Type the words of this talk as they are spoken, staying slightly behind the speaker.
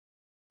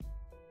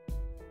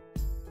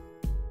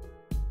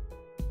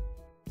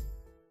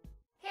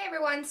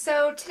Everyone,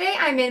 so today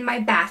I'm in my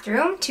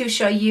bathroom to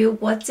show you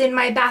what's in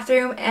my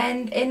bathroom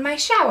and in my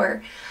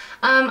shower.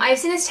 I've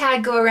seen this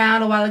tag go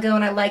around a while ago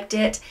and I liked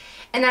it,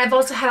 and then I've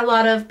also had a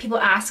lot of people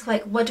ask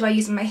like what do I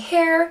use in my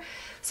hair,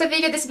 so I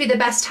figured this would be the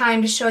best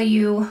time to show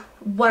you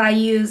what I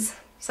use,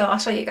 so I'll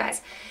show you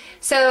guys.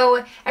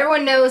 So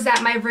everyone knows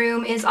that my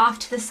room is off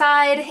to the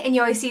side and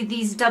you always see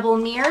these double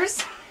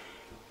mirrors.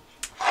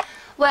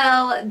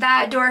 Well,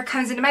 that door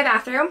comes into my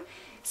bathroom,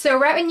 so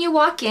right when you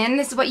walk in,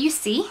 this is what you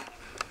see.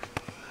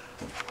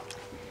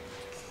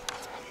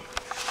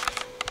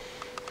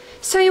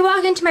 So you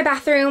walk into my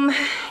bathroom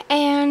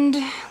and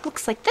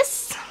looks like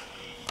this.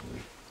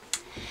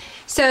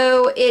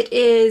 So it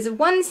is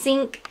one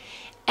sink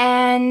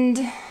and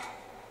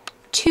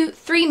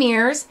three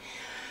mirrors.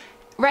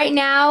 Right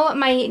now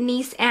my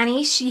niece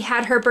Annie, she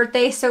had her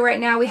birthday, so right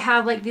now we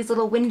have like these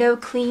little window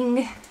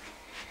cling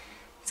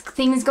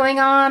things going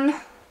on.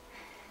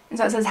 And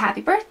so it says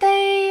happy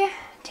birthday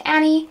to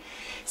Annie.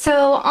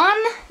 So on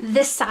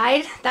this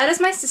side, that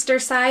is my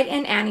sister's side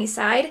and Annie's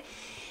side.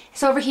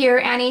 So over here,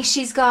 Annie,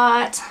 she's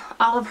got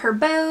all of her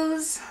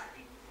bows,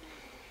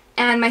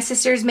 and my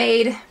sister's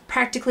made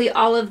practically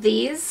all of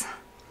these.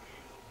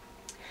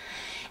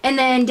 And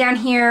then down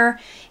here,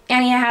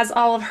 Annie has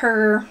all of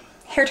her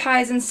hair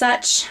ties and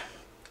such.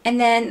 And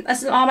then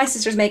this is all my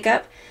sister's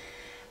makeup.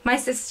 My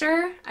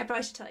sister, I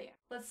probably should tell you.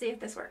 Let's see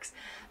if this works.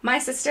 My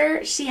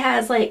sister, she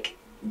has like,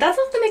 that's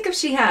all the makeup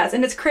she has,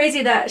 and it's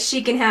crazy that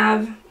she can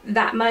have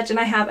that much and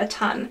I have a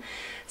ton.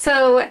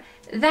 So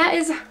that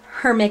is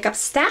her makeup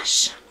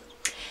stash.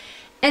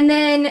 And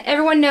then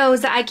everyone knows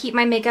that I keep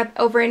my makeup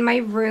over in my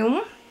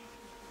room.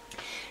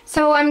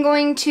 So I'm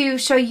going to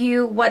show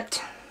you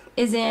what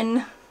is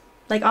in,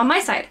 like, on my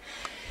side.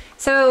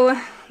 So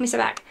let me step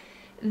back.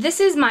 This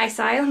is my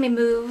side. Let me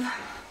move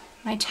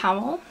my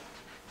towel.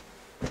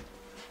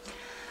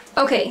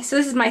 Okay, so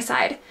this is my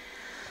side.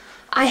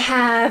 I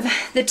have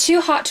the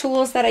two hot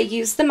tools that I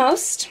use the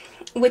most,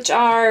 which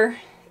are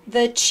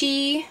the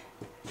TIGI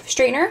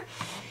straightener,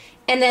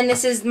 and then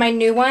this is my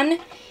new one.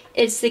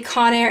 It's the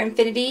Conair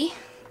Infiniti,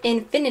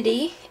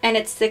 and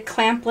it's the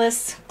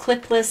clampless,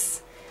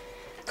 clipless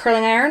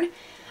curling iron.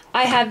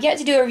 I have yet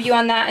to do a review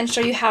on that and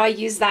show you how I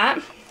use that.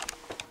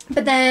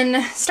 But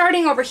then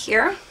starting over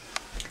here,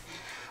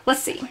 let's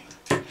see.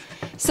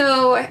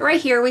 So right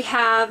here we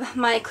have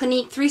my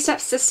Clinique 3-step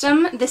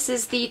system. This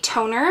is the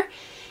toner,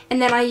 and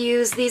then I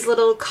use these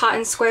little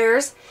cotton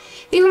squares.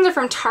 These ones are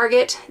from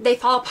Target. They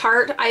fall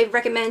apart. I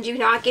recommend you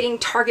not getting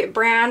Target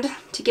brand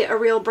to get a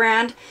real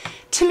brand.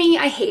 To me,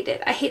 I hate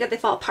it. I hate that they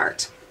fall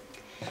apart.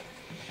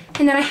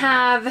 And then I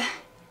have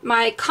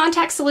my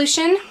contact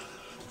solution.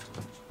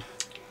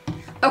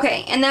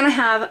 Okay, and then I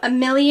have a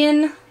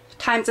million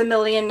times a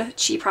million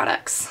TIGI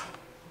products.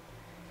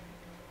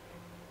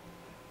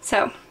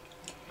 So,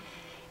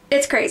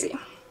 it's crazy.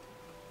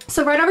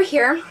 So right over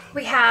here,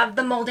 we have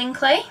the molding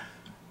clay.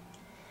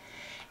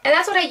 And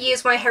that's what I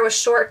used when my hair was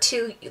short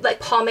to like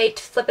pomade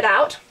to flip it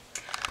out.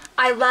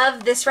 I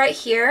love this right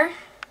here.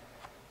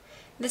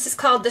 This is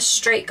called the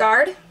Straight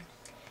Guard.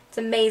 It's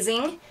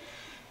amazing.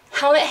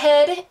 Helmet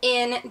head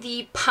in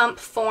the pump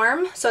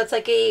form, so it's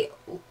like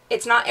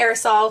it's not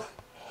aerosol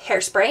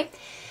hairspray.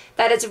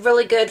 That is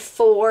really good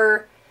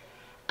for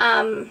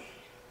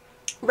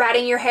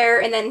ratting your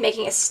hair and then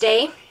making it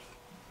stay.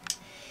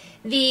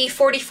 The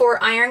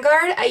 44 Iron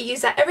Guard, I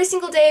use that every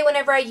single day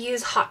whenever I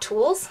use hot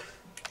tools.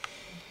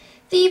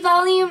 The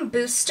volume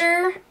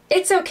booster,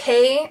 it's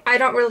okay. I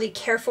don't really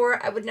care for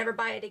it. I would never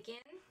buy it again.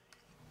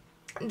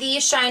 The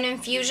Shine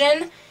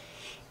Infusion,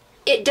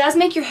 it does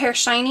make your hair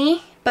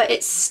shiny, but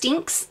it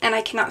stinks and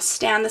I cannot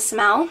stand the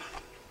smell.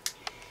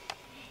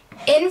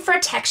 Infra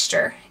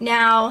Texture.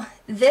 Now,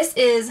 this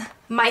is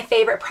my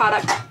favorite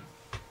product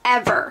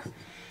ever.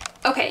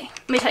 Okay,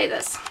 let me tell you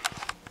this.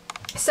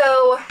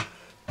 So,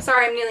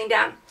 sorry, I'm kneeling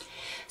down.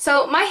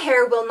 So, my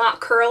hair will not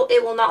curl.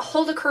 It will not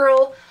hold a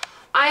curl.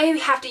 I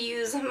have to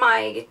use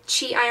my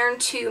TIGI iron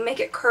to make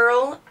it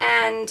curl,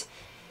 and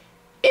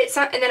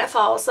then it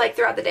falls like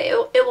throughout the day.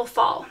 It will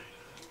fall.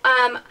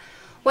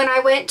 When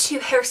I went to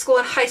hair school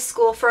in high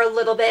school for a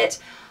little bit,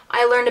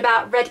 I learned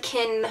about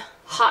Redken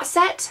Hot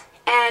Set,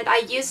 and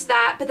I used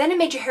that, but then it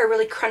made your hair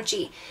really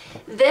crunchy.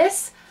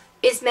 This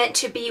is meant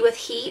to be with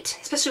heat,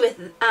 especially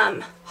with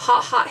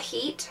hot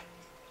heat.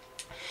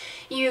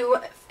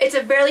 It's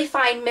a very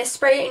fine mist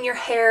spray in your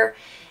hair,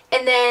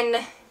 and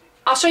then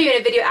I'll show you in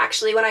a video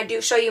actually when I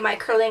do show you my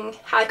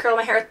how I curl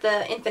my hair at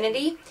the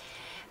Infiniti.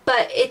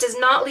 But it does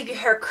not leave your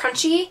hair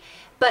crunchy,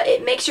 but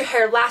it makes your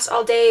hair last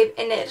all day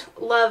and it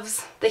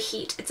loves the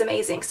heat. It's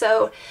amazing.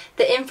 So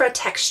the Infra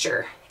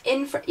Texture.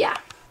 Yeah.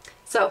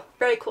 So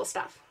very cool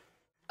stuff.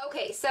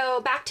 Okay, so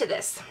back to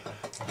this.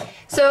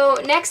 So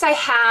next I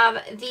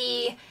have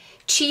the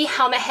TIGI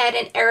Helmet Head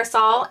in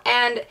Aerosol,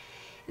 and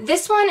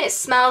this one, it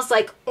smells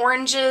like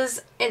oranges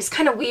and it's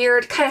kind of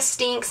weird, kind of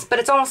stinks, but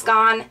it's almost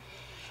gone.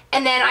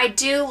 And then I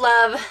do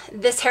love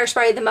this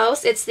hairspray the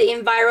most. It's the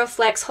Inviro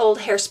Flex Hold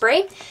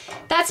Hairspray.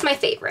 That's my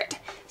favorite.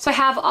 So I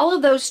have all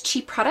of those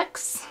cheap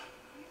products.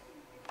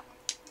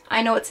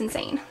 I know it's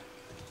insane.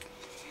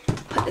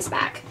 put this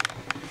back.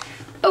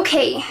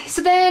 Okay,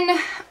 so then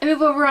I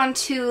move over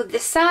onto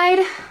this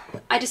side.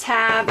 I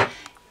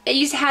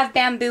used to have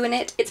bamboo in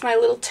it. It's my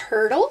little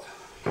turtle.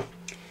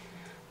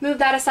 Move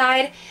that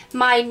aside.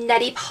 My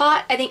neti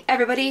pot. I think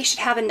everybody should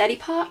have a neti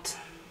pot.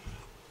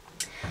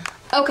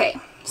 Okay,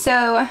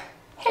 so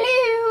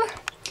hello.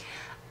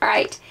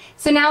 Alright,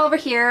 so now over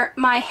here,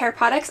 my hair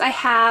products. I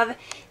have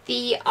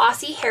the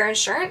Aussie Hair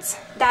Insurance.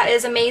 That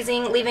is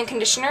amazing leave-in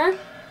conditioner.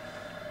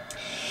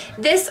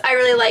 This I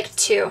really like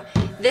too.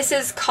 This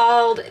is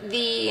called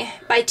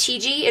by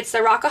TIGI. It's the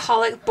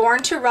Rockaholic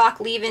Born to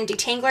Rock Leave-In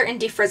Detangler and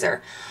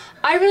Defrizzer.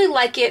 I really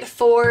like it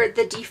for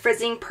the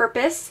defrizzing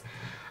purpose.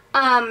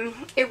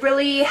 It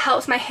really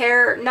helps my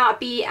hair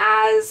not be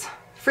as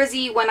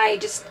frizzy when I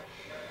just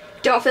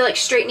don't feel like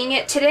straightening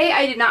it. Today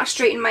I did not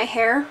straighten my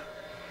hair.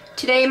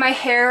 Today my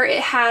hair,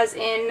 it has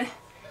in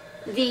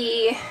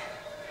the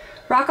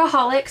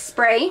Rockaholic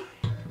spray,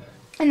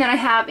 and then I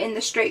have in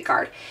the straight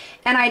guard.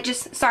 And I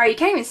just, sorry, you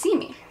can't even see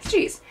me.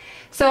 Jeez.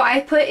 So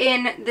I put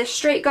in the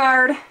straight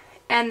guard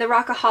and the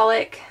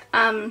Rockaholic,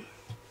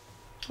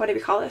 what do we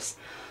call this?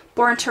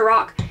 Born to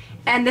Rock.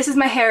 And this is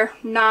my hair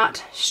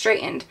not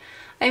straightened.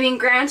 I mean,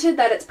 granted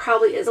that it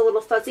probably is a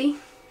little fuzzy.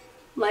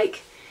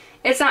 Like,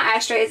 it's not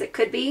as straight as it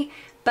could be,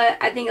 but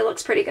I think it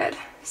looks pretty good.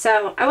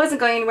 So I wasn't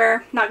going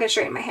anywhere, not gonna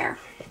straighten my hair.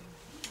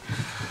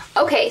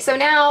 Okay, so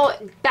now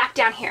back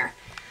down here.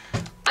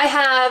 I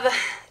have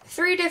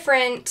 3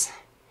 different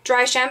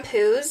dry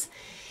shampoos.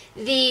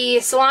 The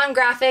Salon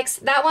Grafix,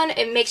 that one,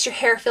 it makes your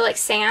hair feel like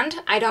sand.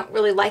 I don't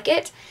really like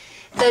it.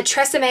 The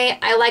TRESemme,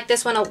 I like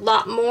this one a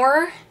lot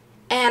more,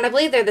 and I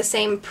believe they're the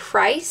same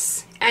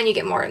price, and you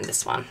get more in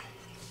this one.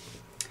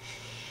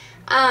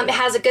 It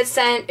has a good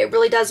scent, it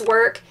really does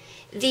work.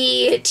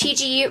 The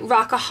TIGI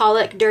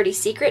Rockaholic Dirty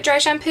Secret Dry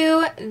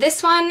Shampoo,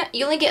 this one,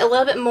 you only get a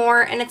little bit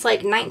more, and it's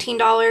like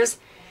 $19.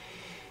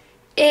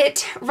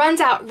 It runs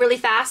out really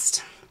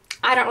fast.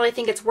 I don't really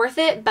think it's worth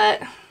it,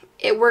 but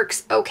it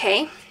works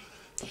okay.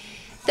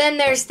 Then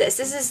there's this.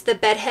 This is the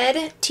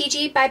Bedhead,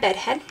 TIGI by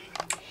Bedhead.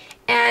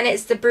 And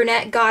it's the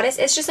Brunette Goddess.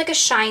 It's just like a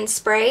shine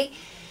spray.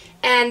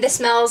 And this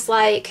smells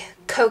like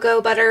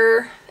cocoa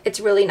butter. It's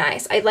really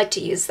nice. I'd like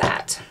to use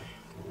that.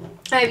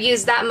 I've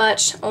used that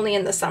much only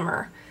in the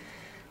summer.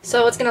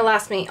 So it's going to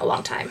last me a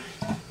long time.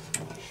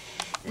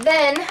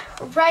 Then,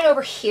 right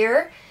over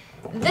here,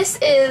 this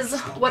is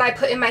what I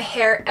put in my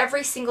hair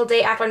every single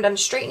day after I'm done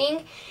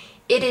straightening.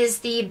 It is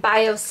the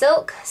Bio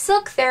Silk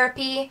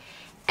Thearpy,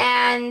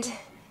 and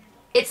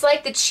it's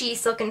like the Chi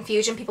Silk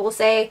Infusion, people will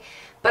say,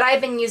 but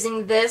I've been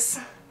using this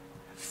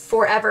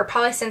forever,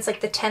 probably since like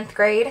the 10th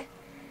grade.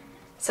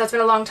 So it's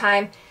been a long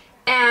time,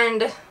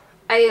 and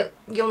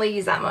you only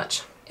use that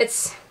much.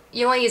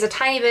 You only use a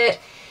tiny bit.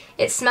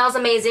 It smells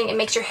amazing. It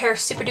makes your hair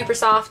super duper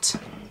soft.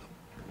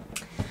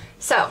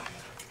 So,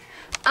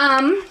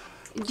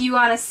 do you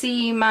want to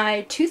see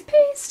my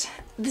toothpaste?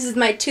 This is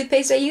my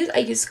toothpaste I use. I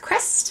use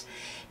Crest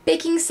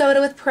baking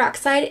soda with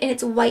peroxide, and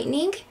it's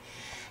whitening.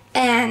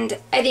 And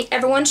I think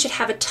everyone should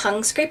have a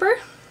tongue scraper.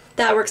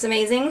 That works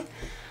amazing.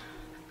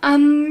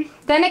 Then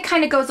it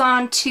kind of goes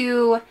on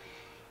to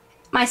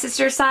my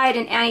sister's side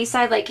and Annie's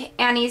side, like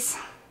Annie's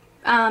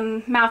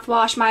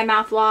mouthwash, my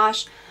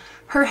mouthwash,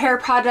 her hair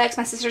products,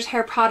 my sister's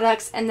hair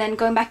products, and then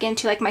going back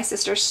into like my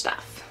sister's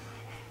stuff.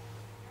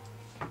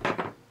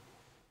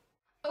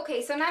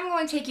 Okay, so now I'm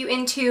going to take you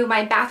into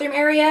my bathroom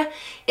area.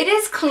 It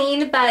is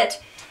clean, but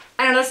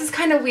I don't know, this is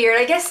kind of weird.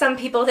 I guess some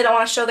people, they don't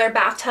want to show their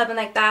bathtub and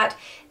like that.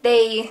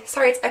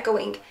 Sorry it's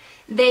echoing,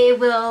 they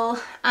will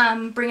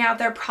bring out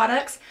their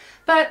products,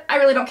 but I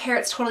really don't care,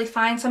 it's totally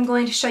fine. So I'm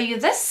going to show you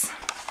this.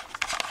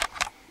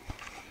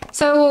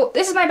 So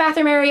this is my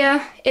bathroom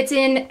area. It's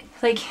in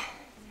like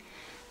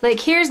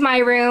here's my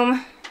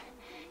room.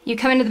 You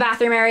come into the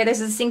bathroom area,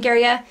 there's a sink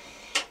area,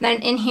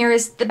 then in here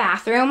is the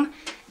bathroom.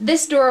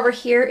 This door over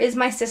here is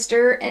my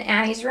sister and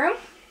Annie's room.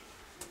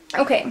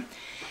 Okay,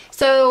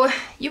 so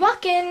you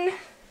walk in,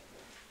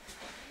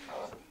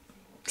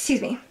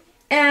 excuse me,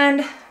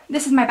 and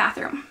this is my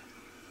bathroom.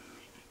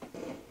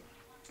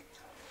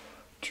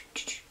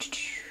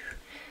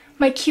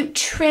 My cute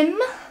trim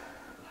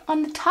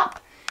on the top.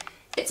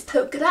 It's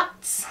polka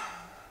dots.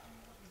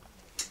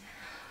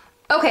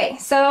 Okay,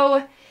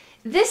 so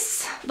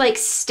this like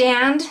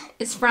stand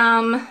is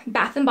from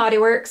Bath & Body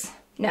Works.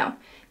 No,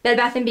 Bed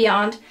Bath &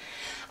 Beyond.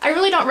 I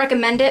really don't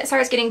recommend it.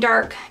 Sorry, it's getting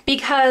dark,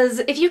 because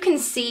if you can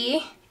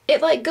see,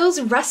 it like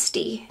goes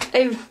rusty.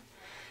 I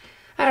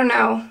don't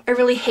know. I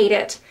really hate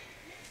it.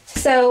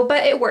 So,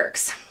 but it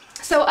works.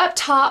 So up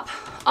top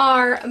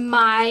are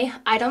my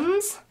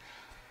items.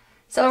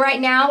 So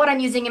right now what I'm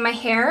using in my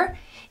hair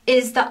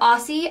is the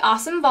Aussie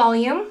Aussome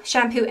Volume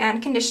Shampoo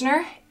and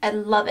Conditioner. I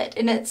love it,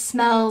 and it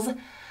smells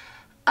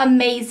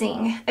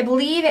amazing. I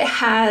believe it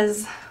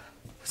has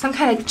some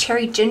kind of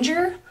cherry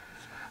ginger.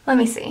 Let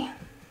me see.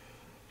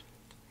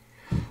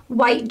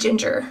 White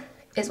ginger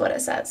is what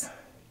it says.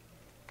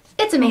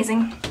 It's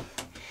amazing.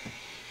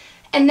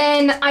 And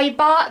then I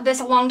bought this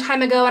a long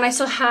time ago, and I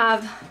still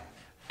have,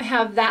 I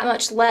have that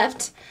much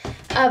left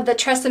of the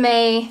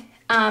TRESemme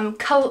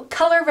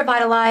Color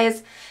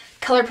Revitalize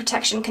Color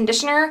Protection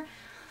Conditioner.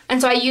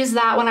 And so I use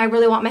that when I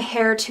really want my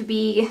hair to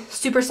be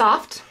super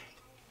soft.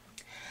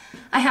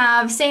 I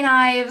have St.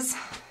 Ives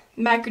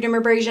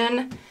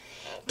Microdermabrasion.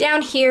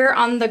 Down here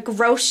on the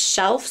gross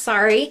shelf,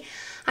 sorry,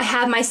 I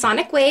have my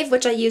Sonic Wave,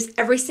 which I use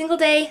every single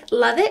day.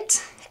 Love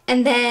it.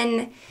 And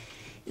then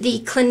the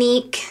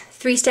Clinique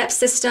 3-step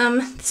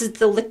system. This is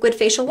the liquid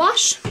facial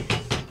wash.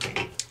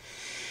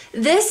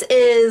 This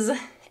is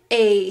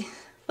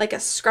like a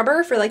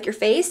scrubber for like your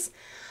face.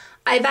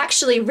 I've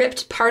actually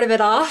ripped part of it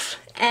off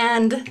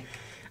and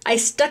I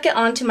stuck it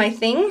onto my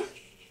thing,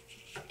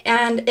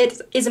 and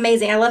it is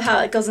amazing. I love how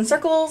it goes in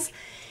circles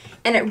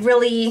and it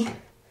really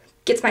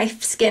gets my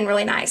skin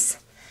really nice.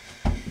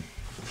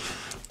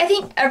 I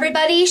think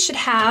everybody should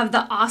have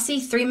the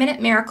Aussie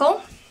 3-Minute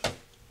Miracle.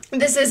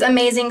 This is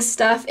amazing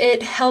stuff.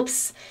 It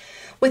helps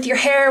with your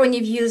hair when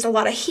you've used a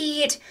lot of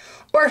heat,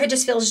 or if it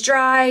just feels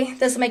dry.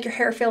 This will make your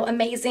hair feel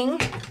amazing.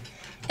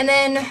 And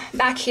then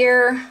back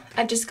here,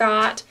 I've just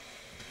got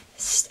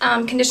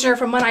conditioner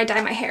from when I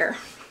dye my hair.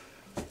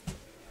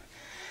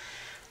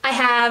 I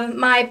have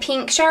my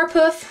pink shower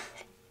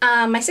poof,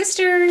 my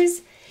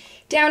sister's.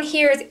 Down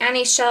here is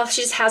Annie's shelf.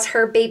 She just has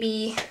her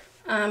baby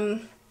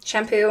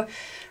shampoo,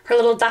 her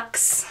little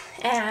ducks.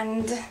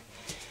 And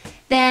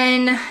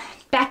then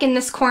back in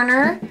this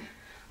corner,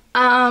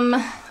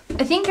 I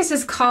think this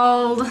is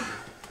called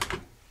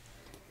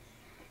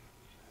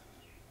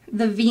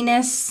the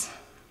Venus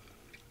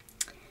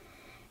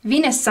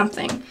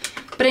something.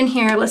 But in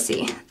here, let's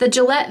see, the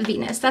Gillette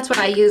Venus. That's what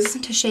I use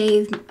to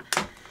shave.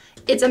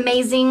 It's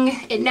amazing.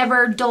 It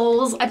never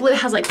dulls. I believe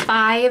it has like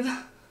 5.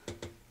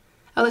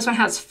 Oh, this one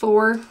has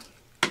 4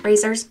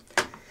 razors.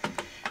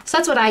 So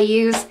that's what I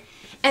use.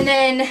 And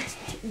then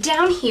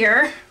down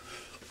here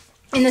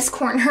in this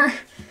corner,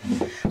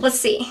 let's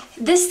see.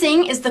 This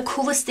thing is the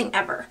coolest thing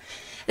ever.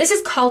 This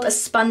is called a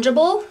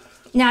Spongeable.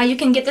 Now you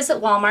can get this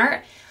at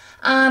Walmart.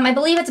 I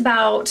believe it's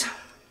about,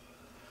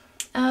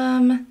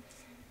 I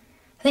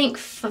think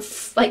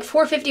like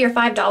 $4.50 or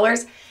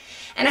 $5.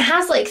 And it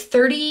has like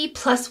 30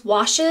 plus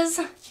washes.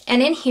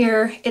 And in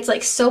here, it's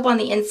like soap on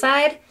the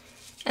inside.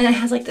 And then it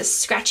has like this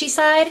scratchy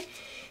side.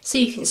 So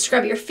you can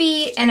scrub your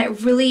feet and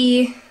it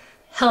really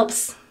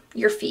helps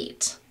your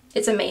feet.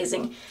 It's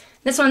amazing.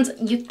 This one's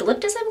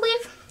eucalyptus, I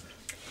believe.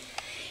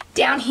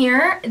 Down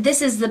here,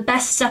 this is the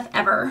best stuff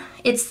ever.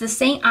 It's the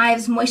St.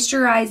 Ives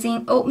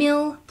Moisturizing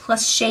Oatmeal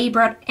plus shea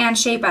butter and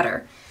shea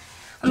butter.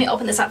 Let me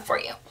open this up for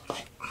you.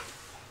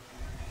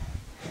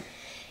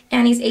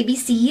 Annie's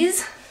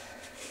ABCs.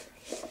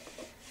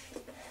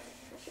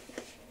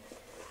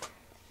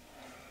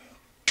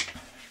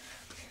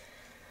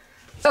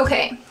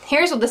 Okay,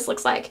 here's what this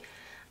looks like.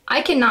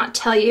 I cannot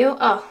tell you.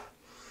 Oh,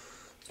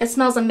 it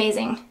smells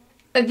amazing.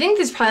 I think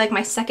this is probably like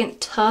my second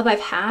tub I've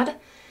had.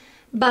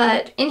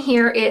 But in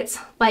here it's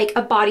like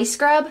a body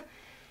scrub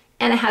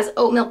and it has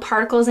oatmeal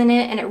particles in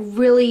it, and it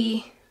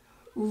really,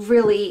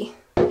 really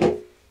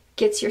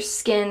gets your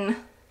skin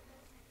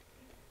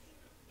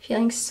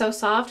feeling so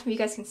soft. You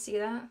guys can see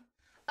that.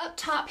 Up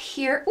top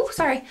here, oh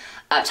sorry,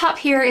 up top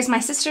here is my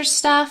sister's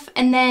stuff,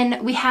 and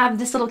then we have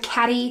this little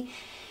caddy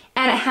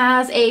and it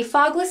has a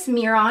fogless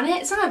mirror on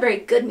it. It's not a very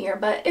good mirror,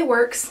 but it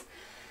works.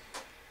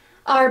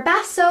 Our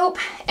bath soap,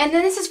 and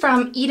then this is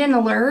from Eden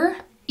Allure,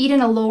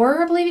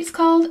 I believe it's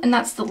called, and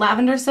that's the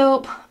lavender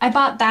soap. I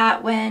bought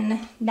that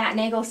when Nat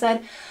Nagel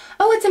said,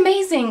 oh, it's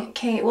amazing.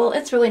 Okay, well,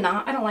 it's really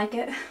not. I don't like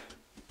it.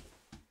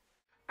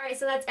 Alright,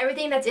 so that's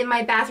everything that's in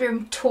my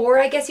bathroom tour,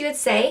 I guess you would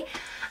say.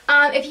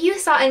 If you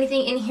saw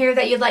anything in here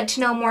that you'd like to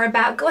know more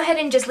about, go ahead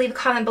and just leave a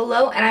comment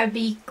below, and I would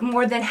be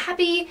more than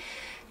happy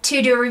to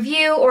do a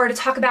review or to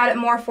talk about it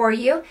more for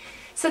you.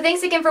 So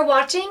thanks again for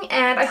watching,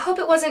 and I hope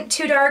it wasn't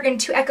too dark and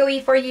too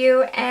echoey for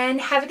you,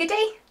 and have a good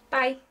day.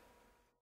 Bye.